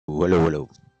Hello, hello.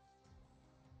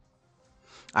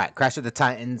 All right, Crash of the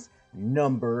Titans,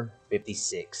 number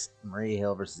 56. Maria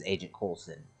Hill versus Agent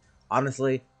Coulson.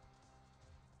 Honestly,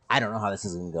 I don't know how this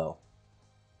is going to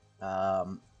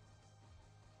go.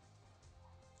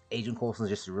 Agent Coulson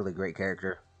is just a really great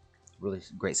character. Really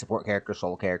great support character,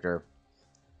 solo character.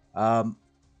 We'll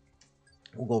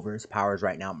go over his powers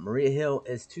right now. Maria Hill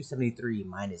is 273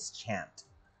 minus Chant.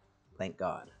 Thank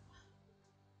God.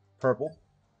 Purple.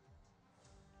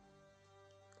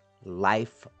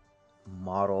 Life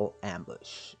Model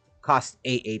Ambush. Cost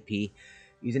 8 AP.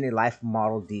 Using a life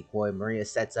model decoy, Maria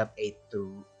sets up a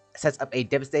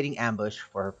devastating ambush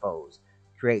for her foes.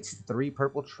 Creates 3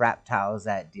 purple trap tiles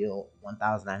that deal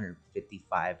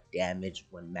 1,955 damage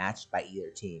when matched by either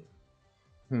team.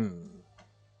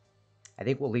 I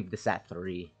think we'll leave this at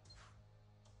 3.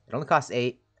 It only costs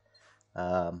 8.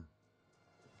 I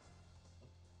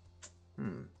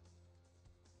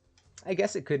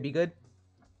guess it could be good.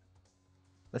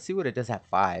 Let's see what it does at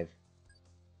 5.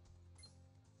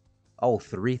 Oh,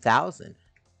 3,000.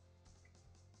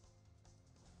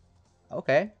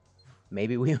 Okay.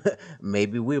 Maybe we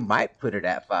might put it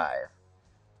at 5.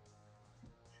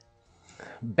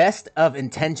 Best of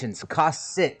Intentions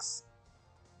cost 6.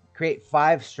 Create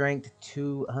 5 strength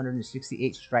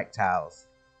 268 strike tiles.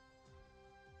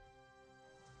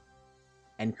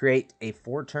 And create a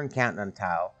 4-turn countdown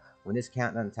tile. When this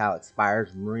countdown tile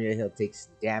expires, Maria Hill takes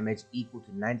damage equal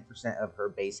to 90% of her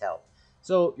base health.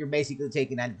 So you're basically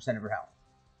taking 90% of her health.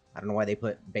 I don't know why they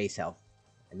put base health.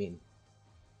 I mean,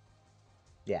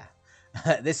 yeah.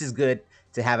 This is good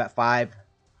to have at 5.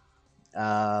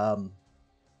 Or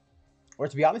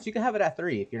to be honest, you can have it at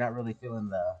 3 if you're not really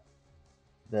feeling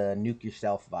the nuke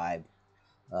yourself vibe.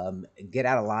 Get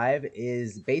Out Alive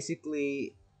is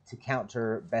basically to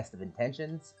counter Best of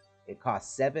Intentions. It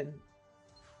costs 7.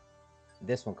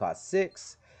 This one costs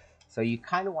 6. So you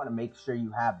kind of want to make sure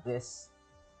you have this.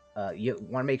 You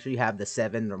want to make sure you have the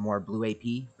 7 or more blue AP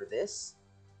for this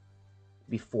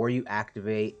before you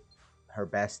activate her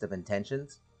Best of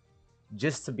Intentions,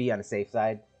 just to be on the safe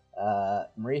side.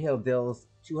 Maria Hill deals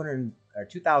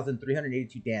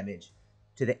 2,382 damage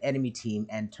to the enemy team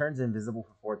and turns invisible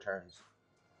for 4 turns.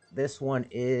 This one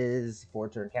is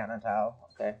 4-turn countdown tile.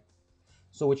 Okay,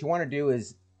 so what you want to do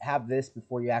is have this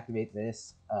before you activate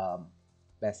this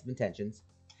Best of Intentions.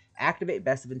 Activate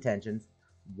Best of Intentions.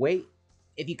 Wait.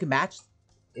 If you can match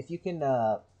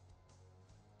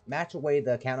away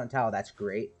the countdown tile, that's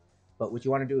great. But what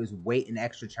you want to do is wait an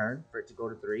extra turn for it to go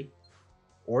to 3,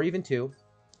 or even 2.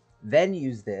 Then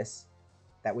use this.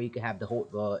 That way you can have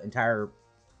the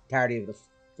entirety of the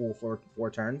full 4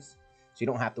 turns, so you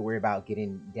don't have to worry about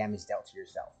getting damage dealt to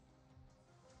yourself.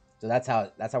 So that's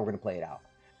how we're gonna play it out.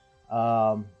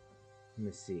 Let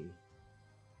me see.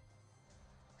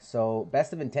 So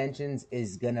Best of Intentions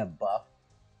is gonna buff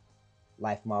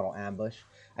Life Model Ambush.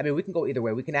 I mean, we can go either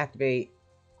way. We can activate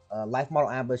Life Model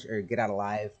Ambush or Get Out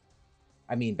Alive.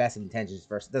 I mean, Best of Intentions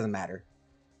first. It doesn't matter.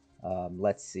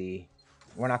 Let's see.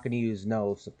 We're not going to use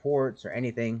no supports or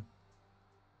anything.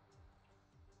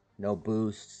 No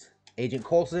boosts. Agent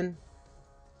Coulson.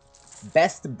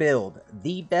 Best build.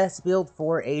 The best build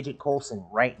for Agent Coulson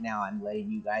right now. I'm letting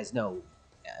you guys know.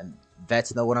 And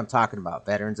vets know what I'm talking about.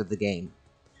 Veterans of the game.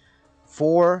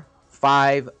 4,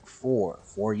 5, 4.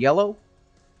 4 yellow.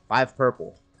 5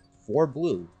 purple. 4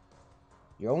 blue.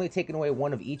 You're only taking away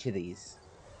 1 of each of these.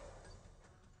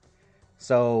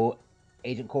 So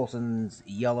Agent Coulson's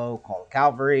yellow, called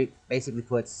Cavalry, basically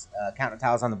puts counter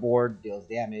tiles on the board, deals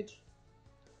damage,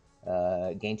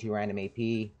 gain 2 random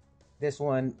AP. This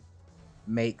one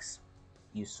makes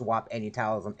you swap any 2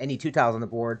 tiles on the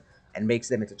board and makes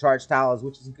them into charge tiles,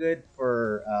 which is good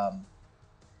for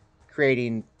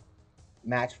creating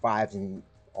match 5s and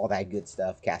all that good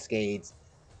stuff, cascades.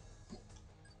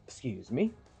 Excuse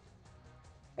me.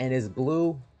 And his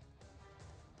blue,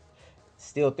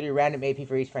 steal 3 random AP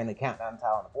for each friendly countdown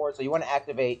tile on the board. So you want to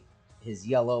activate his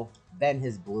yellow, then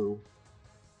his blue.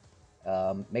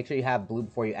 Make sure you have blue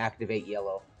before you activate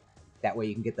yellow. That way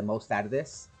you can get the most out of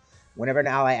this. Whenever an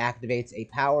ally activates a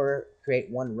power, create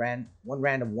one random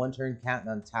 1-turn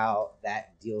countdown tile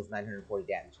that deals 940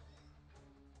 damage.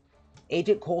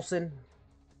 Agent Coulson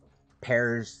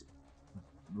pairs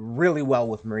really well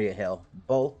with Maria Hill.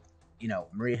 Both,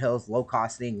 Maria Hill's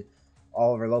low-costing,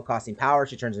 all of her low-costing power.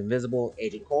 She turns invisible.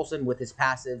 Agent Coulson with his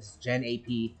passives, gen AP.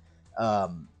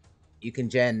 You can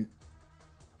gen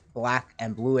black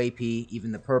and blue AP,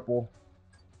 even the purple.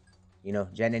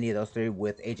 Gen any of those 3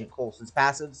 with Agent Coulson's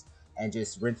passives, and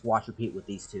just rinse, wash, repeat with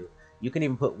these 2. You can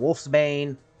even put Wolf's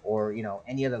Bane, or you know,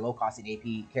 any other low costing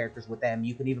AP characters with them.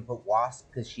 You can even put Wasp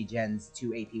because she gens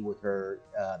 2 AP with her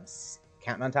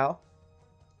countdown tile.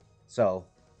 So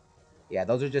yeah,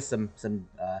 those are just some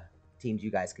teams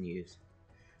you guys can use.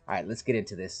 All right, let's get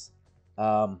into this.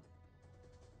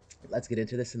 Let's get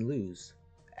into this and lose,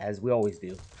 as we always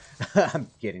do. I'm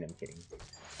kidding.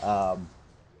 Let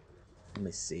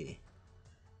me see.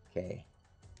 Okay.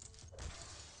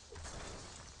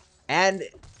 And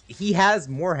he has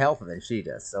more health than she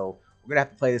does, so we're gonna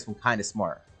have to play this one kind of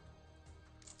smart.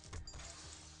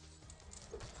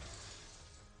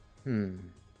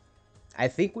 I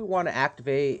think we want to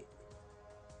activate...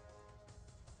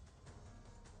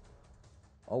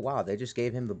 Oh wow, they just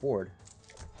gave him the board.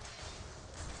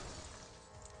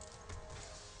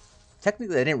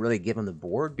 Technically, they didn't really give him the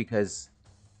board because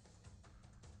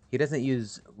he doesn't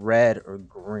use red or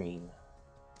green.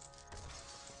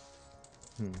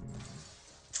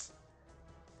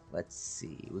 Let's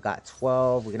see. We got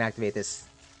 12. We can activate this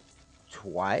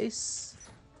twice.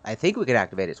 I think we can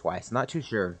activate it twice. Not too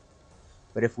sure.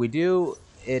 But if we do,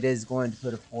 it is going to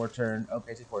put a 4-turn.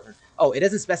 Okay, it's a 4-turn. Oh, it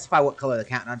doesn't specify what color the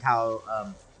countdown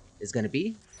tile is going to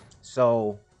be.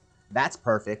 So that's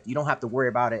perfect. You don't have to worry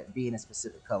about it being a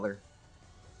specific color.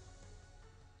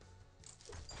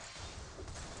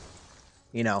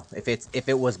 You know, if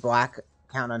it was black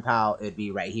countdown tile, it'd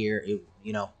be right here. It,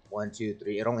 you know, 1, 2,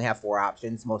 3. It only have 4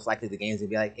 options. Most likely the game's gonna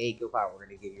be like, hey, kill power, we're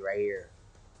gonna give you right here.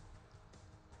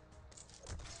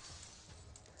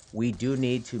 We do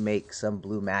need to make some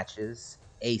blue matches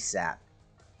ASAP.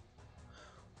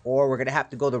 Or we're gonna have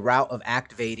to go the route of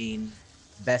activating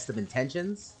Best of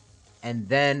Intentions and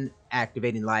then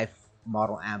activating Life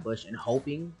Model Ambush and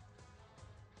hoping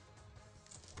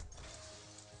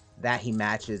that he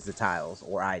matches the tiles,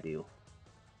 or I do.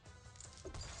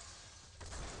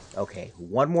 Okay,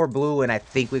 one more blue, and I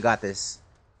think we got this.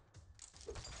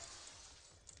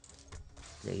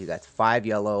 Okay, you got 5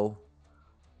 yellow,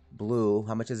 blue.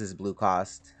 How much does this blue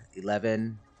cost?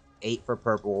 11, 8 for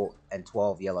purple, and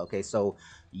 12 yellow. Okay, so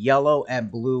yellow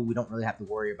and blue, we don't really have to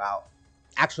worry about.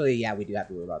 Actually, yeah, we do have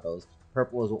to worry about those.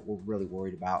 Purple is what we're really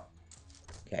worried about.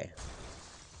 Okay.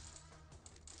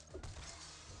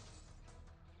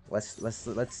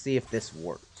 Let's see if this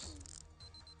works.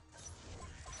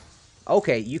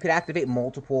 Okay, you could activate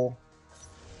multiple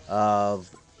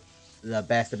of the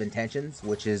Best of Intentions,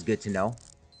 which is good to know.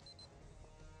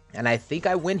 And I think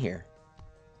I win here.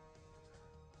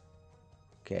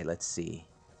 Okay, let's see.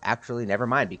 Actually, never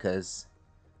mind, because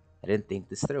I didn't think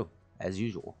this through, as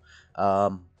usual.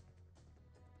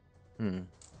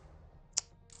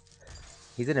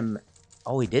 He's in a...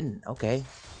 Oh, he didn't. Okay.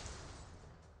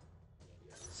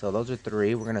 So those are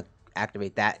 3. We're going to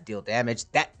activate that, deal damage.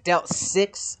 That dealt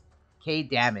 6k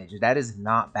damage. That is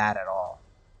not bad at all.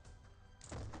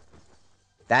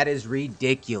 That is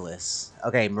ridiculous.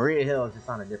 Okay, Maria Hill is just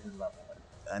on a different level.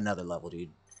 Another level, dude.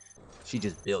 She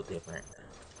just built different.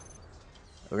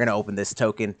 We're going to open this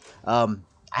token. I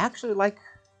actually like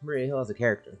Maria Hill as a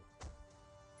character.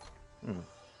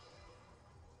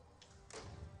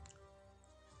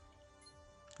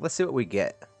 Let's see what we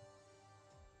get.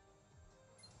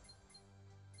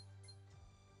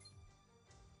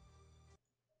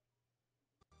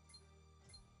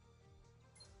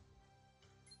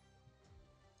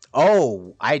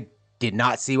 Oh, I did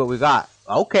not see what we got.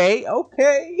 Okay,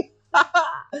 okay.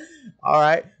 All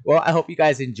right. Well, I hope you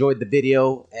guys enjoyed the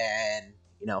video, and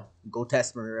you know, go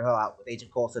test Maria Hill out with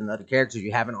Agent Coulson and other characters if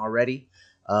you haven't already.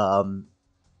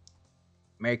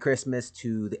 Merry Christmas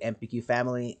to the MPQ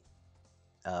family.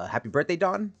 Happy birthday,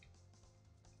 Dawn.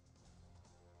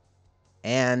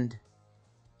 And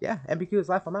yeah, MPQ is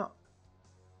life. I'm out.